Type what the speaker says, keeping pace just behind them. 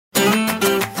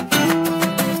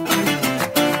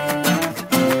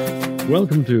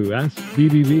Welcome to Ask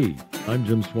BBB. I'm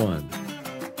Jim Swan.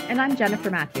 And I'm Jennifer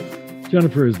Matthews.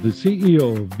 Jennifer is the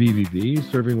CEO of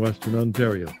BBB, serving Western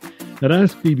Ontario. And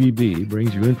Ask BBB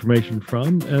brings you information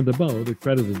from and about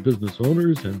accredited business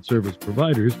owners and service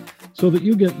providers so that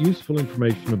you get useful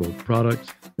information about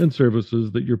products and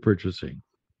services that you're purchasing.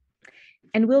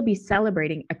 And we'll be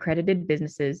celebrating accredited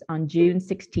businesses on June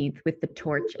 16th with the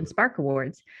Torch and Spark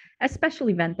Awards, a special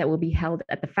event that will be held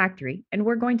at the factory. And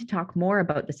we're going to talk more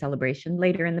about the celebration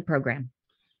later in the program.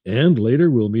 And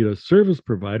later, we'll meet a service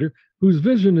provider whose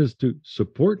vision is to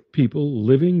support people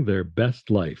living their best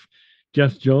life.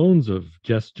 Jess Jones of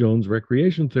Jess Jones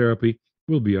Recreation Therapy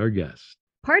will be our guest.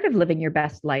 Part of living your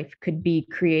best life could be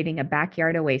creating a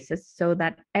backyard oasis so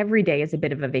that every day is a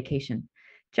bit of a vacation.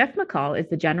 Jeff McCall is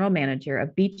the general manager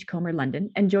of Beachcomber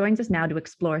London and joins us now to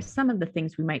explore some of the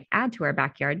things we might add to our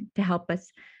backyard to help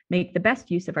us make the best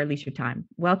use of our leisure time.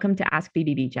 Welcome to Ask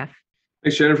BBB, Jeff.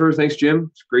 Thanks, Jennifer. Thanks, Jim.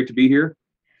 It's great to be here.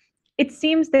 It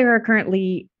seems there are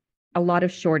currently a lot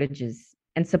of shortages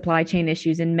and supply chain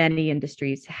issues in many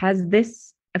industries. Has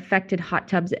this affected hot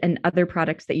tubs and other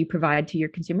products that you provide to your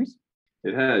consumers?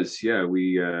 It has, yeah.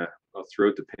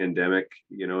 Throughout the pandemic,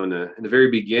 in the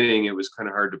very beginning, it was kind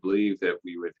of hard to believe that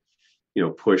we would,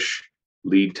 push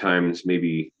lead times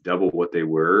maybe double what they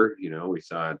were. We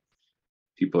thought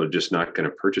people are just not going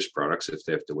to purchase products if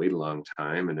they have to wait a long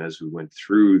time. And as we went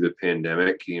through the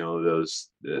pandemic, those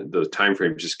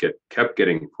timeframes just kept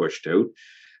getting pushed out.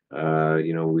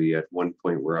 We at one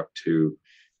point were up to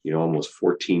almost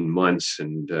 14 months,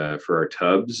 and for our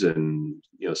tubs and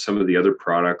some of the other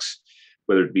products,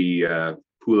 whether it be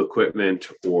pool equipment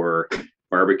or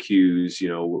barbecues,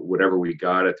 whatever we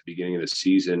got at the beginning of the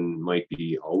season might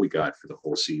be all we got for the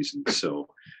whole season. So,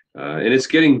 and it's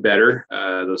getting better.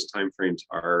 Those timeframes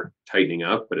are tightening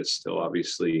up, but it's still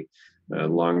obviously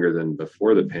longer than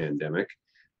before the pandemic.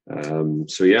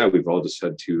 So yeah, we've all just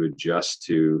had to adjust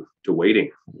to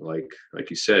waiting. Like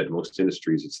you said, most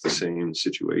industries, it's the same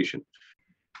situation.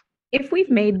 If we've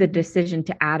made the decision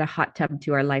to add a hot tub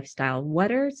to our lifestyle, what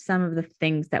are some of the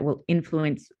things that will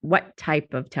influence what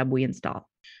type of tub we install?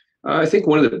 I think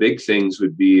one of the big things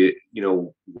would be,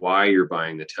 why you're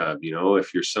buying the tub.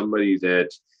 If you're somebody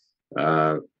that,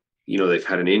 they've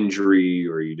had an injury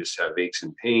or you just have aches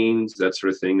and pains, that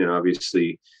sort of thing, then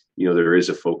obviously, there is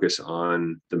a focus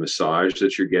on the massage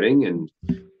that you're getting.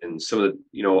 And some of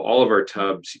the, all of our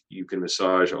tubs, you can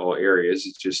massage all areas.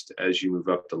 It's just as you move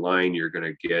up the line, you're going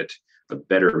to get a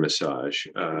better massage.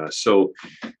 So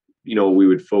we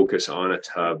would focus on a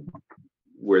tub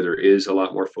where there is a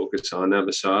lot more focus on that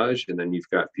massage. And then you've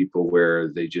got people where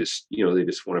they just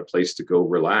want a place to go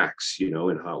relax, in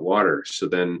hot water. So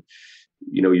then,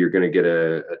 you're going to get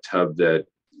a tub that,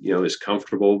 is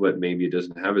comfortable, but maybe it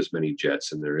doesn't have as many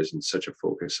jets and there isn't such a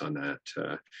focus on that.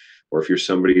 Or if you're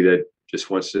somebody that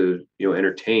just wants to,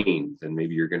 entertain, then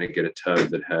maybe you're going to get a tub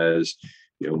that has,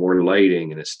 more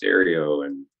lighting and a stereo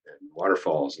and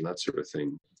waterfalls and that sort of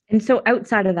thing. And so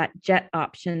outside of that jet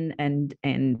option and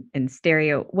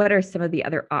stereo, what are some of the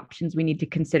other options we need to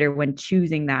consider when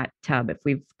choosing that tub? If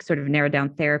we've sort of narrowed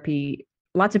down therapy,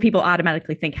 lots of people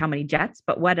automatically think how many jets,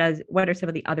 but what are some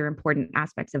of the other important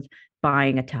aspects of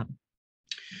buying a tub?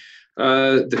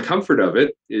 The comfort of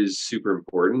it is super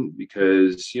important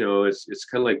because, it's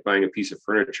kind of like buying a piece of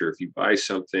furniture. If you buy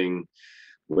something,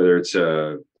 whether it's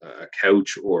a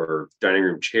couch or dining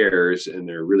room chairs, and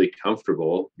they're really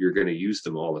comfortable, you're going to use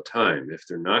them all the time. If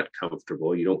they're not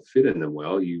comfortable, you don't fit in them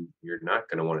well, you're not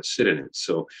going to want to sit in it.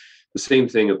 So the same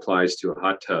thing applies to a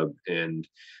hot tub. And,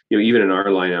 even in our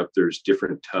lineup, there's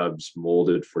different tubs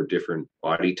molded for different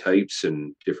body types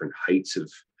and different heights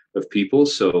of people.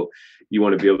 So you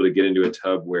want to be able to get into a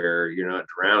tub where you're not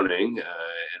drowning,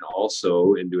 and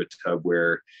also into a tub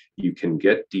where you can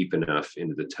get deep enough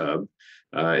into the tub.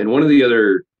 And one of the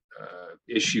other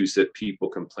issues that people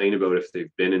complain about if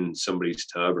they've been in somebody's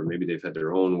tub, or maybe they've had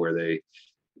their own where they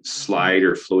slide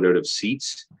or float out of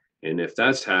seats. And if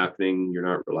that's happening, you're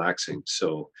not relaxing.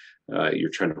 So you're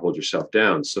trying to hold yourself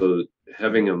down. So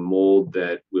having a mold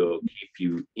that will keep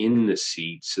you in the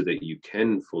seat so that you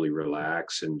can fully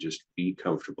relax and just be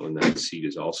comfortable in that seat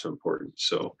is also important.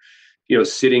 So,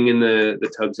 sitting in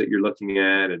the tubs that you're looking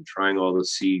at and trying all the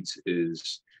seats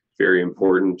is very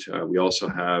important. We also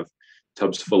have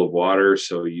tubs full of water,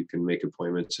 so you can make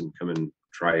appointments and come and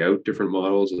try out different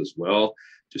models as well,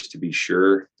 just to be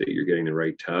sure that you're getting the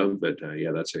right tub. But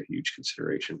yeah, that's a huge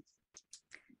consideration.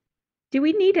 Do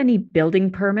we need any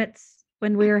building permits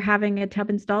when we're having a tub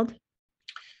installed?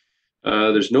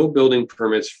 There's no building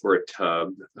permits for a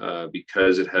tub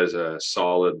because it has a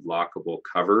solid lockable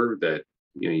cover that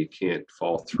you can't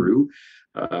fall through.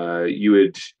 You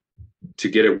would to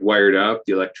get it wired up,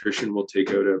 the electrician will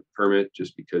take out a permit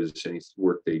just because any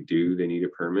work they do, they need a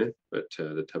permit. But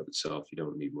the tub itself, you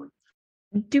don't need one.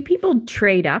 Do people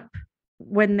trade up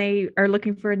when they are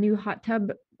looking for a new hot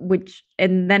tub?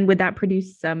 And then would that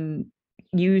produce some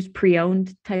used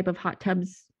pre-owned type of hot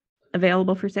tubs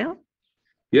available for sale?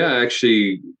 Yeah,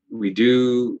 actually, we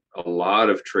do a lot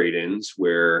of trade-ins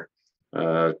where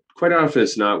quite often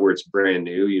it's not where it's brand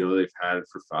new. They've had it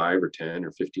for 5 or 10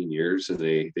 or 15 years, and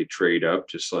they trade up,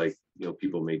 just like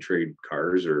people may trade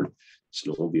cars or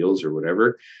snowmobiles or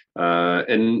whatever.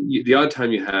 And the odd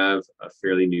time you have a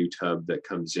fairly new tub that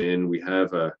comes in, we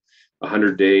have a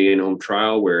 100-day in-home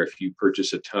trial where if you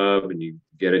purchase a tub and you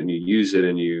get it and you use it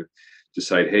and you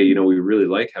decide, hey, we really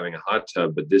like having a hot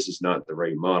tub, but this is not the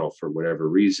right model for whatever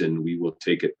reason, we will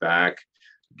take it back,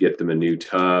 get them a new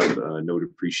tub, no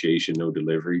depreciation, no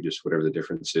delivery, just whatever the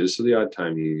difference is. So the odd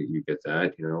time you get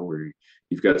that, where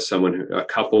you've got a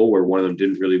couple where one of them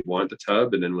didn't really want the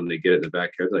tub, and then when they get it in the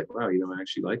backyard, they're like, wow, I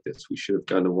actually like this. We should have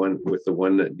done the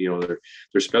one that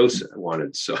their spouse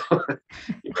wanted. So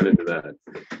you run into that.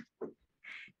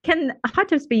 Can hot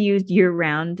tubs be used year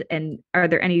round? And are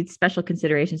there any special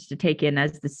considerations to take in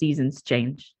as the seasons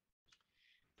change?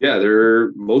 Yeah,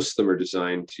 most of them are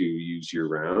designed to use year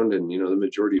round. And, the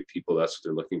majority of people, that's what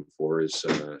they're looking for, is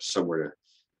somewhere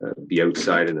to be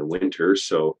outside in the winter.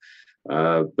 So,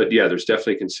 but yeah, there's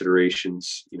definitely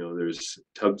considerations. There's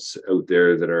tubs out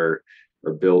there that are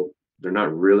built. They're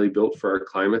not really built for our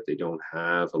climate. They don't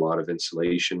have a lot of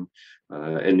insulation.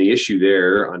 And the issue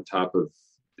there, on top of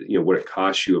what it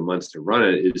costs you a month to run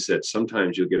it, is that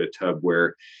sometimes you'll get a tub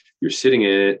where you're sitting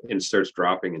in it and it starts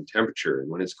dropping in temperature.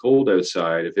 And when it's cold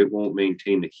outside, if it won't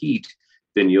maintain the heat,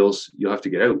 then you'll have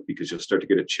to get out because you'll start to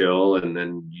get a chill, and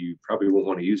then you probably won't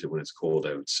want to use it when it's cold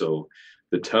out. So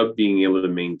the tub being able to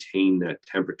maintain that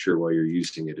temperature while you're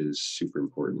using it is super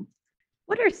important.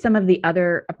 What are some of the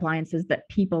other appliances that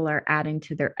people are adding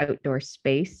to their outdoor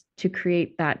space to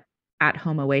create that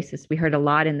at-home oasis? We heard a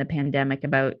lot in the pandemic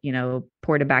about,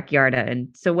 Porta Backyarda. And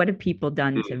so what have people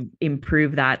done to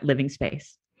improve that living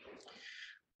space?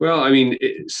 Well,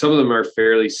 some of them are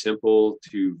fairly simple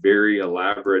to very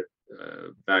elaborate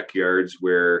backyards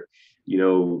where,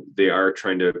 they are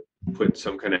trying to put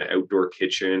some kind of outdoor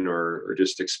kitchen or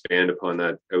just expand upon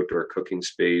that outdoor cooking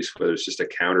space, whether it's just a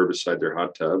counter beside their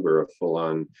hot tub or a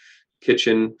full-on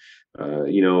kitchen.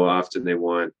 Often they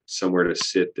want somewhere to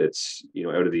sit that's,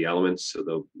 out of the elements. So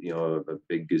they'll, a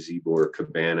big gazebo or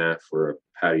cabana for a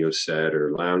patio set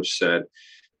or lounge set.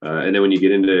 And then when you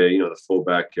get into, the full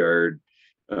backyard,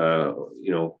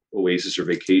 oasis or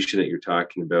vacation that you're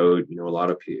talking about,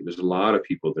 there's a lot of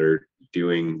people that are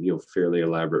doing, fairly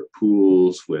elaborate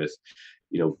pools with,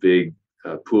 big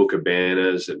pool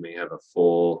cabanas that may have a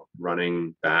full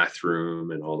running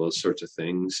bathroom and all those sorts of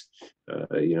things,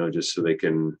 just so they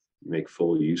can make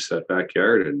full use of that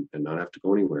backyard and not have to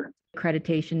go anywhere.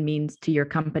 Accreditation means to your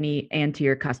company and to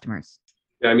your customers.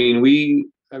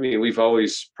 We've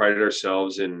always prided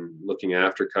ourselves in looking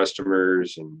after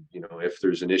customers, and if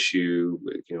there's an issue,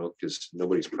 because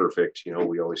nobody's perfect,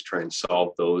 we always try and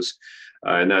solve those,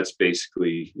 and that's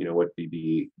basically what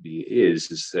BBB is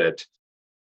that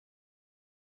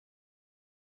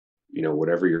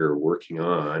whatever you're working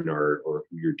on or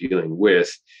who you're dealing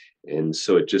with, and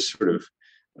so it just sort of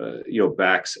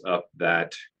backs up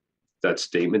that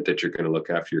statement that you're going to look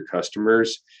after your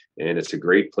customers. And it's a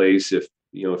great place if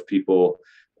people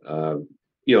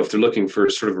if they're looking for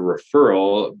sort of a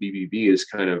referral. BBB is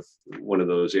kind of one of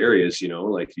those areas,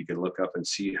 like you can look up and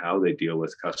see how they deal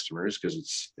with customers,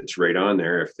 because it's right on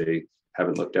there. If they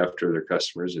haven't looked after their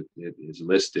customers, it is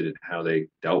listed how they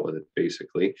dealt with it.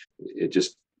 Basically, it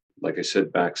just, like I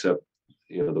said, backs up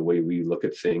the way we look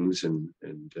at things and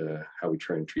how we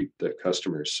try and treat the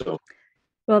customers. So,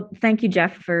 well, thank you,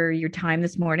 Jeff, for your time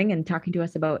this morning and talking to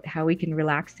us about how we can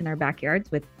relax in our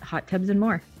backyards with hot tubs and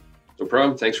more. No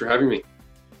problem. Thanks for having me.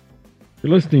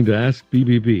 You're listening to Ask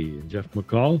BBB, and Jeff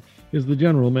McCall is the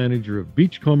general manager of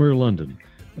Beachcomber London,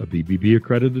 a BBB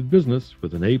accredited business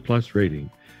with an A+ rating.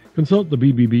 Consult the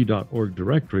bbb.org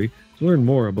directory to learn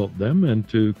more about them and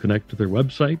to connect to their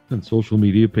website and social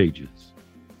media pages.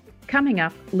 Coming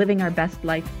up, living our best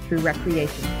life through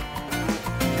recreation.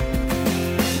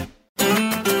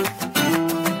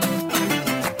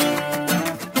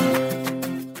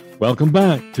 Welcome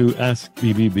back to Ask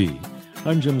BBB.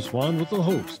 I'm Jim Swan with the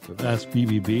host of Ask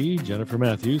BBB, Jennifer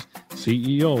Matthews,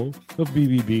 CEO of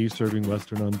BBB Serving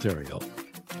Western Ontario.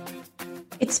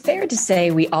 It's fair to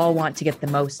say we all want to get the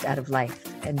most out of life,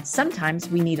 and sometimes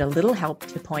we need a little help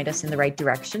to point us in the right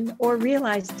direction or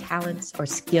realize talents or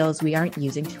skills we aren't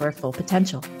using to our full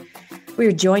potential.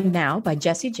 We're joined now by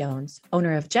Jessie Jones,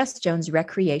 owner of Jess Jones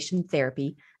Recreation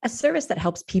Therapy, a service that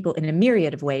helps people in a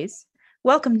myriad of ways.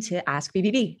 Welcome to Ask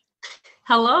BBB.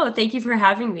 Hello, thank you for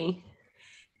having me.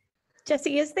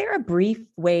 Jessie, is there a brief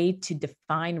way to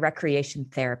define recreation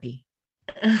therapy?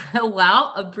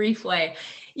 Well, a brief way.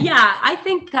 Yeah, I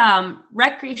think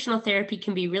recreational therapy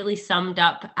can be really summed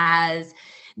up as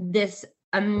this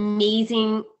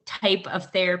amazing type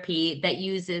of therapy that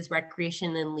uses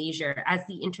recreation and leisure as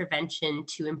the intervention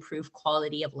to improve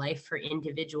quality of life for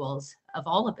individuals of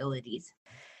all abilities.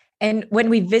 And when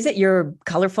we visit your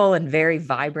colorful and very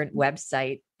vibrant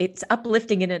website, it's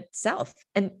uplifting in itself.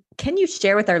 And can you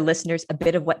share with our listeners a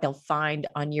bit of what they'll find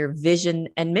on your vision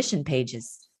and mission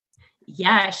pages?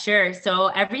 Yeah, sure. So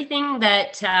everything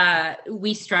that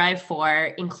we strive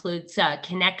for includes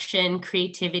connection,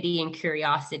 creativity, and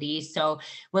curiosity. So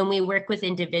when we work with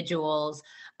individuals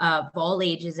of all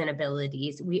ages and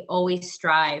abilities, we always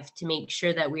strive to make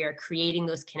sure that we are creating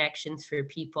those connections for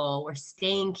people. We're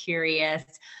staying curious,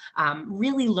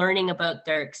 really learning about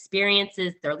their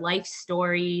experiences, their life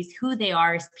stories, who they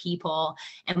are as people,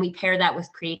 and we pair that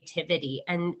with creativity.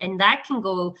 And that can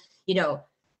go,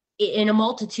 in a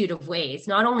multitude of ways,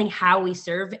 not only how we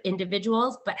serve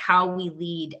individuals, but how we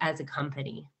lead as a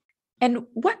company. And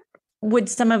what would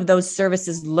some of those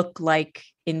services look like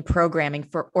in programming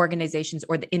for organizations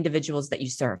or the individuals that you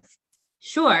serve?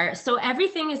 Sure. So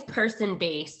everything is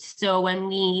person-based. So when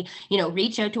we,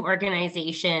 reach out to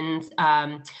organizations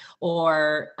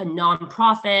or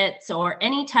nonprofits or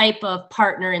any type of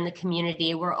partner in the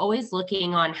community, we're always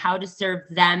looking on how to serve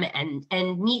them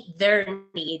and meet their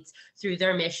needs through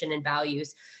their mission and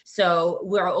values. So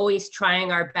we're always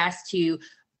trying our best to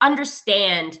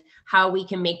understand how we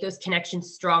can make those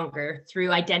connections stronger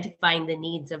through identifying the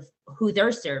needs of who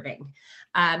they're serving.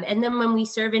 And then when we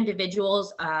serve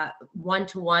individuals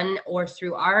one-to-one or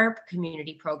through our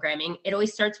community programming, it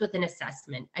always starts with an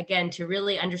assessment, again, to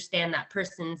really understand that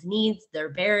person's needs, their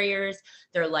barriers,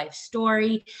 their life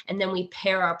story, and then we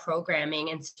pair our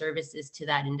programming and services to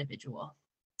that individual.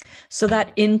 So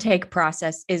that intake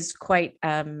process is quite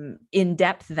in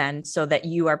depth then, so that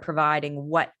you are providing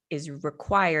what is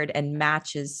required and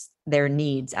matches their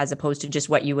needs as opposed to just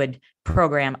what you would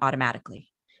program automatically.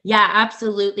 Yeah,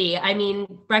 absolutely. I mean,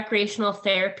 recreational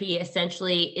therapy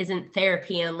essentially isn't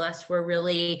therapy unless we're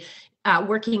really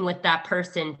working with that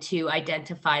person to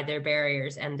identify their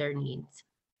barriers and their needs.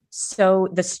 So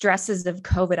the stresses of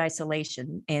COVID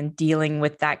isolation and dealing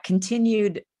with that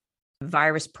continued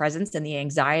virus presence and the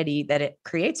anxiety that it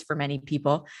creates for many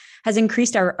people has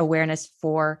increased our awareness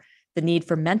for the need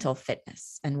for mental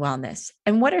fitness and wellness.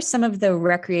 And what are some of the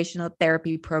recreational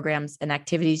therapy programs and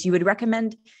activities you would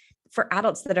recommend for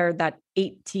adults that are that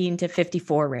 18 to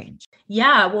 54 range?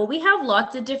 Yeah, well, we have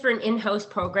lots of different in-house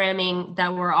programming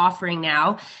that we're offering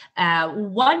now.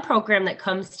 One program that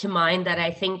comes to mind that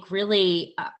I think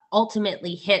really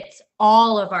ultimately hits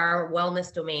all of our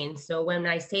wellness domains. So when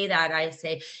I say that, I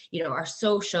say, our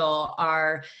social,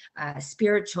 our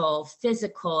spiritual,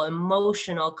 physical,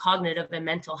 emotional, cognitive, and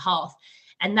mental health.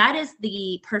 And that is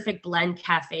the Perfect Blend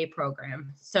Cafe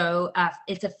program. So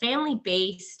it's a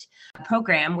family-based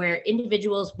program where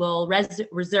individuals will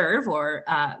reserve or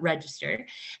register.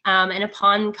 And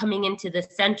upon coming into the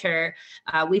center,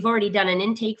 we've already done an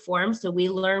intake form. So we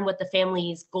learn what the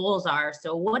family's goals are.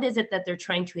 So what is it that they're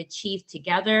trying to achieve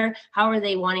together? How are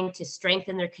they wanting to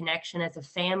strengthen their connection as a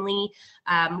family?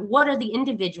 What are the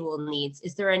individual needs?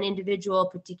 Is there an individual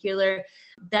particular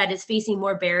that is facing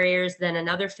more barriers than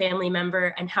another family member?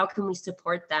 And how can we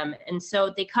support them? And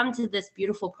so they come to this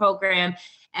beautiful program,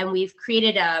 and we've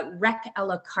created a rec a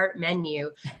la carte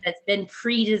menu that's been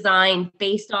pre-designed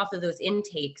based off of those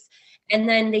intakes. And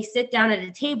then they sit down at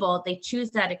a table, they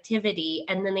choose that activity,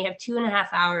 and then they have 2.5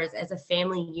 hours as a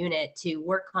family unit to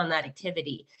work on that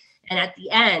activity. And at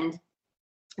the end,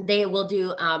 they will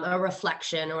do a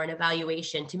reflection or an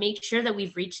evaluation to make sure that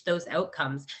we've reached those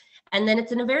outcomes. And then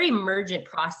it's in a very emergent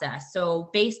process. So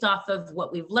based off of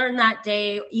what we've learned that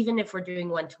day, even if we're doing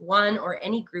one-to-one or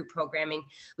any group programming,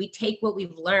 we take what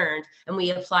we've learned and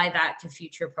we apply that to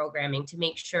future programming to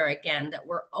make sure, again, that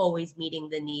we're always meeting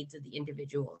the needs of the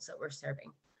individuals that we're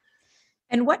serving.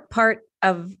 And what part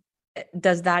of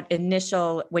does that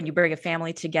initial, when you bring a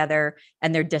family together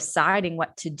and they're deciding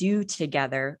what to do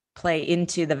together, play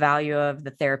into the value of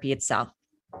the therapy itself?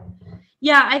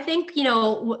 Yeah, I think,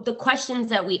 the questions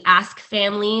that we ask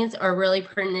families are really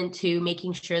pertinent to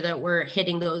making sure that we're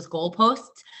hitting those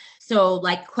goalposts. So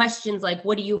like questions like,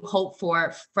 what do you hope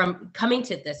for from coming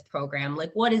to this program?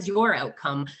 Like, what is your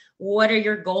outcome? What are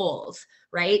your goals,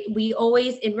 right? We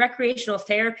always, in recreational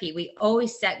therapy, we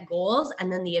always set goals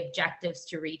and then the objectives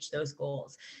to reach those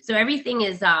goals. So everything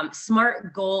is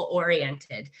SMART goal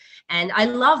oriented. And I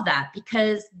love that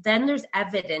because then there's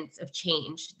evidence of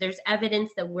change. There's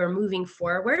evidence that we're moving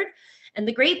forward. And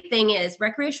the great thing is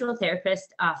recreational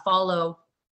therapists follow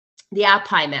the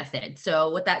API method.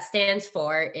 So what that stands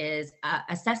for is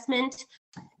assessment,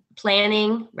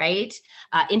 planning, right?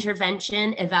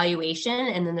 Intervention, evaluation,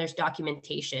 and then there's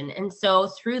documentation. And so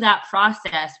through that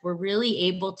process, we're really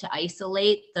able to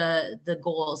isolate the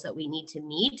goals that we need to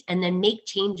meet and then make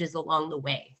changes along the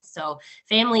way. So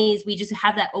families, we just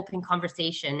have that open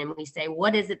conversation and we say,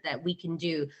 what is it that we can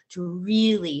do to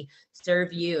really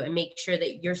serve you and make sure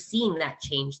that you're seeing that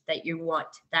change, that you want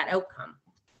that outcome?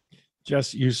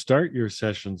 Jess, you start your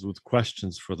sessions with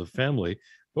questions for the family,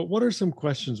 but what are some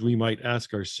questions we might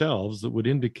ask ourselves that would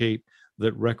indicate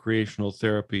that recreational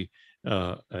therapy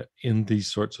in these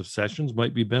sorts of sessions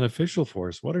might be beneficial for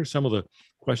us? What are some of the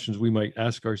questions we might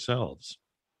ask ourselves?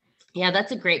 Yeah,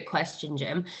 that's a great question,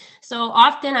 Jim. So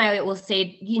often I will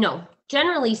say,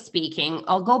 generally speaking,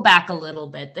 I'll go back a little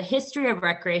bit. The history of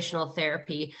recreational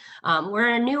therapy,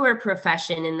 we're a newer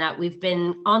profession in that we've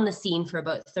been on the scene for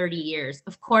about 30 years.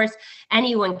 Of course,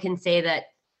 anyone can say that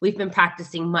we've been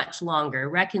practicing much longer.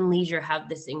 Rec and leisure have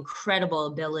this incredible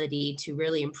ability to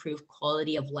really improve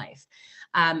quality of life.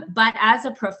 But as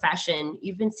a profession,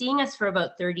 you've been seeing us for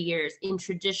about 30 years in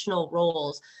traditional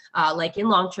roles, like in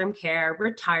long-term care,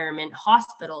 retirement,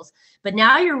 hospitals. But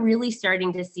now you're really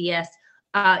starting to see us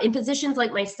in positions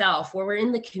like myself, where we're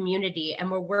in the community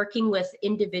and we're working with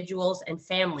individuals and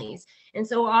families. And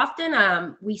so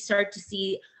often we start to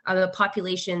see the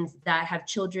populations that have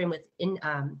children with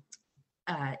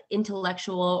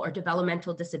intellectual or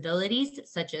developmental disabilities,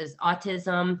 such as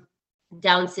autism,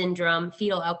 Down syndrome,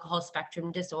 fetal alcohol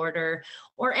spectrum disorder,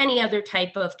 or any other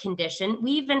type of condition.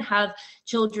 We even have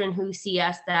children who see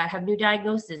us that have new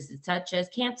diagnoses, such as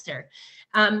cancer.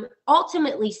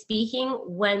 Ultimately speaking,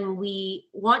 when we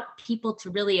want people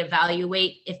to really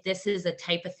evaluate if this is a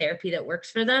type of therapy that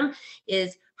works for them,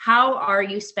 is how are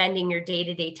you spending your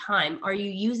day-to-day time? Are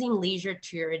you using leisure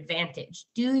to your advantage?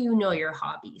 Do you know your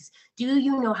hobbies? Do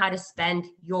you know how to spend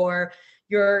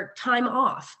your time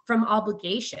off from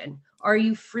obligation? Are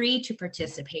you free to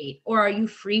participate, or are you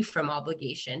free from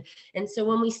obligation? And so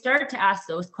when we start to ask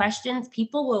those questions,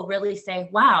 people will really say,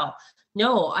 wow,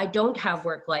 no, I don't have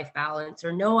work-life balance,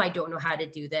 or no, I don't know how to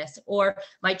do this, or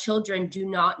my children do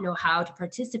not know how to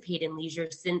participate in leisure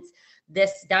since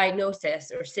this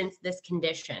diagnosis or since this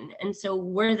condition. And so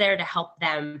we're there to help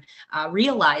them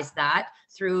realize that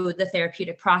through the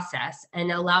therapeutic process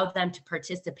and allow them to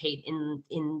participate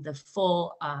in the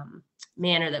full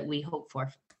manner that we hope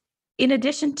for. In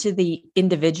addition to the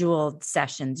individual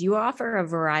sessions, you offer a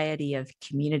variety of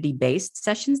community-based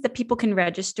sessions that people can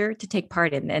register to take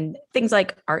part in, and things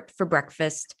like art for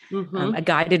breakfast, a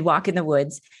guided walk in the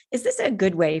woods. Is this a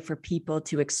good way for people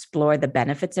to explore the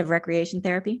benefits of recreation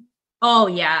therapy? Oh,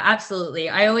 yeah, absolutely.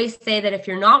 I always say that if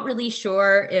you're not really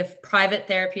sure if private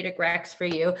therapeutic rec's for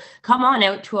you, come on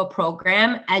out to a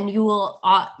program and you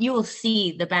will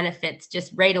see the benefits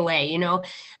just right away.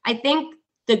 I think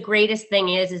the greatest thing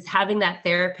is having that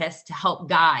therapist to help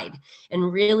guide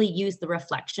and really use the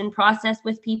reflection process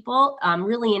with people,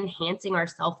 really enhancing our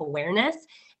self-awareness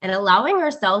and allowing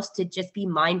ourselves to just be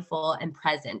mindful and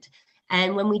present.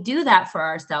 And when we do that for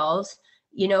ourselves,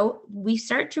 we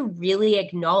start to really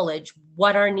acknowledge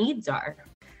what our needs are.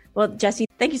 Well, Jessie,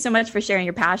 thank you so much for sharing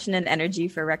your passion and energy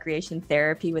for recreation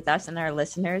therapy with us and our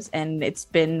listeners. And it's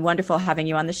been wonderful having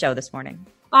you on the show this morning.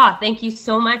 Thank you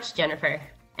so much, Jennifer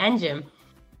and Jim.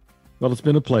 Well, it's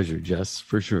been a pleasure, Jess,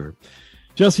 for sure.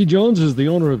 Jessie Jones is the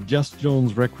owner of Jess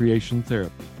Jones Recreation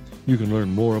Therapy. You can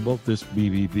learn more about this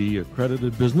BBB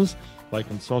accredited business by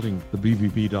consulting the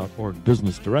bbb.org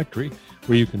business directory,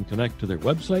 where you can connect to their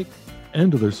website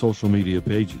and to their social media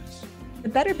pages. The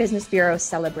Better Business Bureau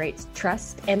celebrates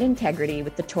trust and integrity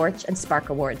with the Torch and Spark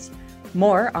Awards.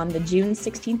 More on the June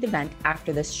 16th event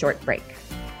after this short break.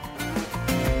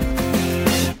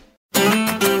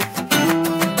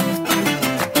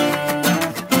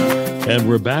 And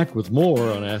we're back with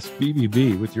more on Ask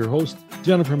BBB with your host,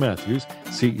 Jennifer Matthews,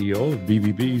 CEO of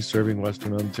BBB Serving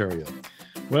Western Ontario.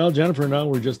 Well, Jennifer, now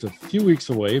we're just a few weeks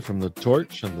away from the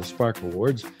Torch and the Spark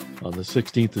Awards on the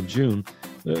 16th of June.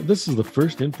 This is the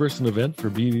first in-person event for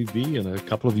BBB in a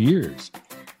couple of years.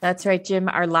 That's right, Jim.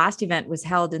 Our last event was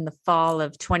held in the fall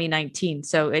of 2019,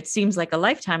 so it seems like a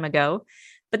lifetime ago.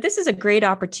 But this is a great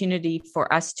opportunity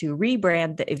for us to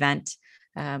rebrand the event,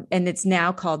 And it's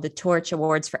now called the Torch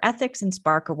Awards for Ethics and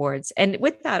Spark Awards. And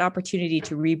with that opportunity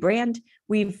to rebrand,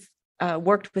 we've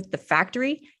worked with the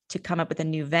factory to come up with a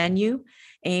new venue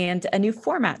and a new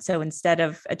format. So instead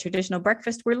of a traditional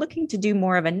breakfast, we're looking to do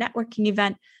more of a networking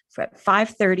event from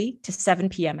 5:30 to 7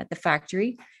 p.m. at the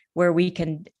factory, where we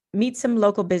can meet some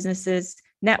local businesses,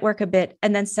 network a bit,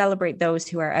 and then celebrate those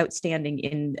who are outstanding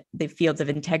in the fields of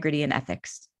integrity and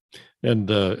ethics. And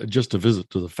just a visit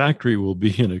to the factory will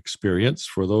be an experience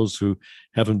for those who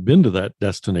haven't been to that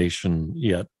destination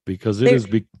yet, because it is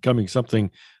becoming something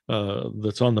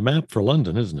that's on the map for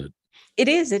London, isn't it? It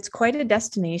is. It's quite a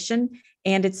destination.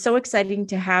 And it's so exciting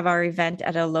to have our event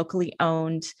at a locally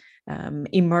owned,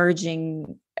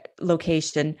 emerging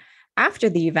location. After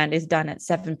the event is done at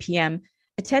 7 p.m.,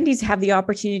 attendees have the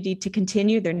opportunity to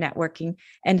continue their networking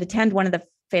and attend one of the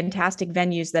fantastic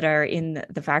venues that are in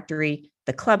the factory,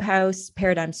 the Clubhouse,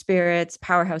 Paradigm Spirits,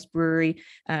 Powerhouse Brewery.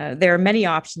 There are many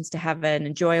options to have an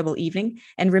enjoyable evening.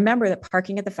 And remember that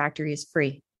parking at the factory is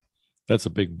free. That's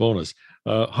a big bonus.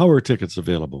 How are tickets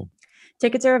available?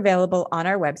 Tickets are available on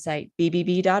our website,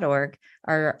 bbb.org.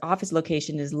 Our office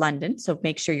location is London, so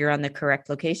make sure you're on the correct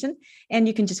location. And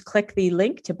you can just click the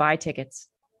link to buy tickets.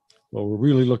 Well, we're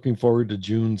really looking forward to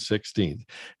June 16th.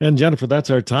 And Jennifer,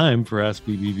 that's our time for Ask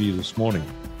BBB this morning.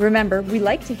 Remember, we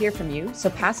like to hear from you,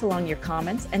 so pass along your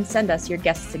comments and send us your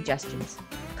guest suggestions.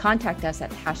 Contact us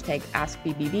at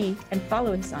 #AskBBB and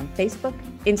follow us on Facebook,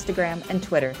 Instagram, and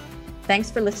Twitter.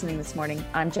 Thanks for listening this morning.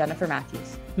 I'm Jennifer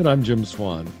Matthews. And I'm Jim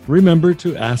Swan. Remember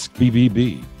to ask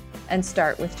BBB. And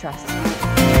start with trust.